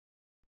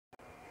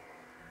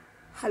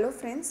Hello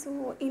friends,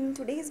 so in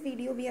today's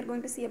video we are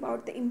going to see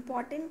about the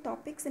important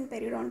topics in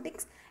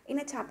periodontics in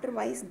a chapter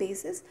wise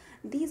basis.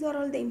 These are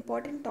all the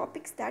important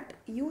topics that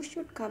you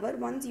should cover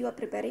once you are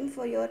preparing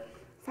for your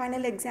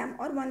final exam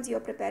or once you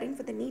are preparing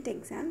for the NEET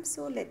exam.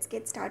 So let's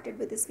get started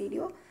with this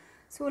video.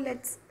 So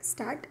let's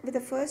start with the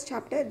first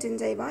chapter,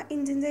 gingiva.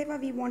 In gingiva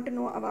we want to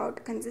know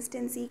about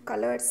consistency,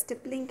 color,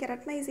 stippling,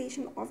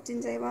 keratinization of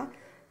gingiva,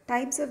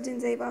 types of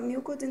gingiva,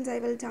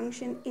 mucogingival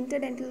junction,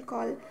 interdental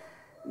caul,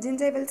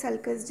 gingival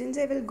sulcus,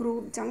 gingival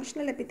groove,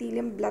 junctional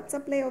epithelium, blood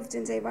supply of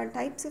gingiva,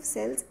 types of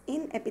cells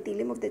in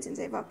epithelium of the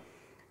gingiva.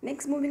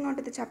 Next, moving on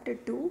to the chapter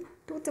 2,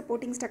 tooth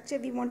supporting structure,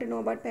 we want to know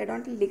about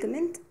periodontal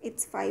ligament,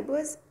 its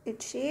fibers,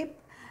 its shape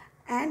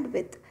and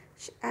width,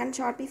 and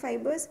Sharpie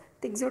fibers,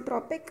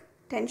 thixotropic,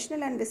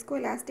 tensional and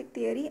viscoelastic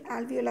theory,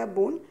 alveolar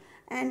bone,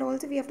 and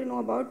also we have to know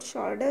about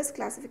Schroeder's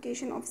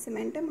classification of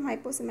cementum,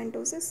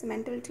 hypocementosis,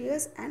 cemental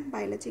tears and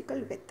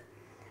biological width.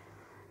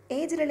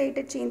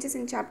 Age-related changes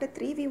in chapter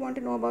 3, we want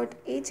to know about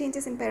age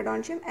changes in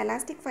periodontium,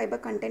 elastic fiber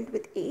content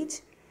with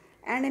age,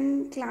 and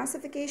in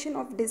classification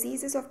of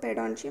diseases of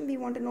periodontium, we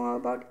want to know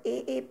about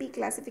AAP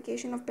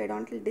classification of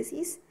periodontal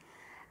disease,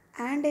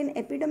 and in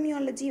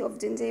epidemiology of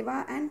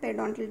gingiva and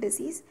periodontal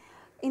disease.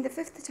 In the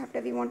 5th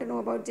chapter, we want to know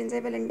about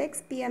gingival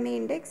index, PMA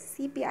index,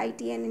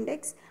 CPITN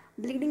index,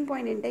 bleeding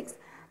point index,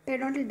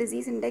 periodontal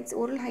disease index,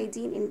 oral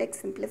hygiene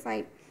index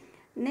simplified.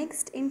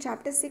 Next, in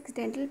chapter 6,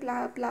 dental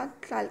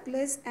plaque,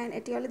 calculus and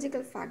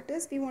etiological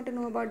factors, we want to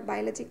know about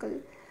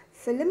biological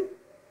film,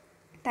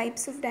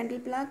 types of dental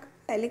plaque,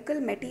 pellicle,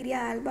 materia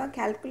alba,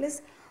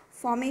 calculus,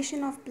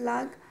 formation of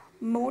plaque,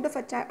 mode of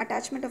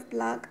attachment of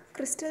plaque,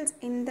 crystals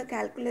in the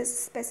calculus,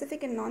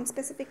 specific and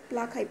non-specific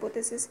plaque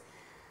hypothesis,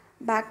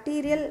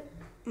 bacterial,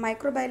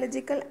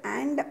 microbiological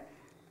and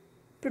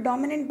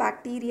predominant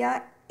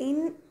bacteria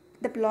in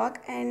the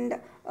plaque and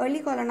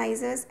early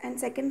colonizers and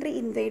secondary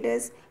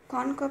invaders,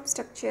 concave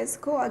structures,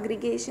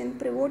 co-aggregation,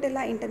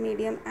 Prevotella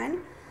intermedium and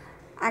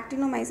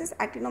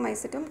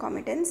actinomycetum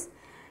comitans,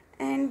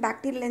 and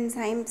bacterial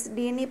enzymes,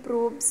 DNA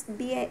probes,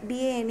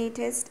 BANA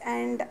test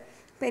and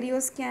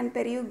perioscan,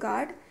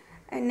 perioguard.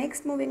 And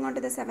next, moving on to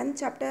the 7th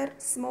chapter,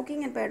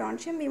 smoking and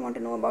periodontium, we want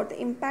to know about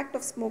the impact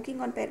of smoking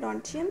on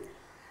periodontium.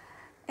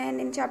 And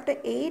in chapter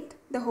 8,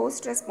 the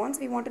host response,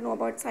 we want to know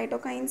about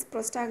cytokines,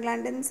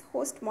 prostaglandins,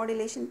 host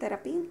modulation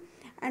therapy.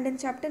 And in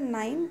chapter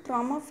 9,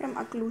 trauma from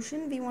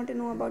occlusion, we want to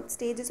know about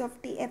stages of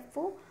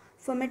TFO,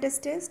 Firmitus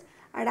test,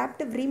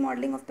 adaptive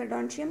remodeling of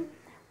periodontium,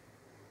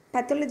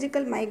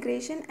 pathological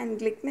migration and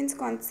Glickman's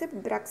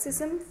concept,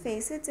 bruxism,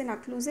 facets and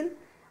occlusal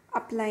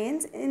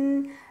appliance.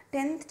 In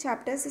 10th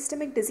chapter,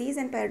 systemic disease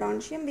and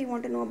periodontium, we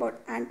want to know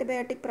about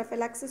antibiotic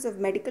prophylaxis of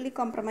medically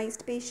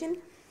compromised patient,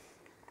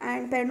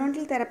 and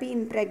periodontal therapy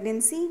in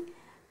pregnancy,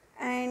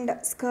 and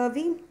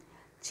scurvy,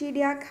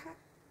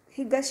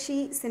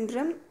 Chidiac-Higashi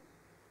syndrome,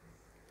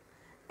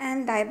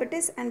 and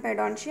diabetes and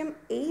periodontium,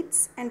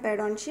 AIDS and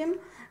periodontium,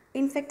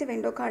 infective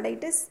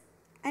endocarditis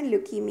and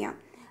leukemia.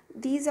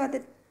 These are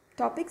the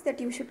topics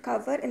that you should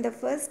cover in the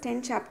first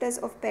 10 chapters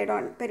of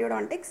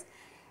periodontics,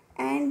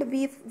 and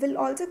we will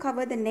also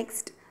cover the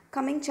next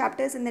coming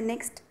chapters in the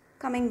next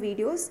coming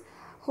videos.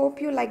 Hope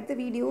you liked the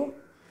video.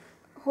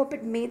 Hope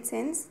it made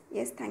sense.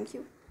 Yes, thank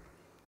you.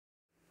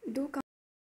 Do come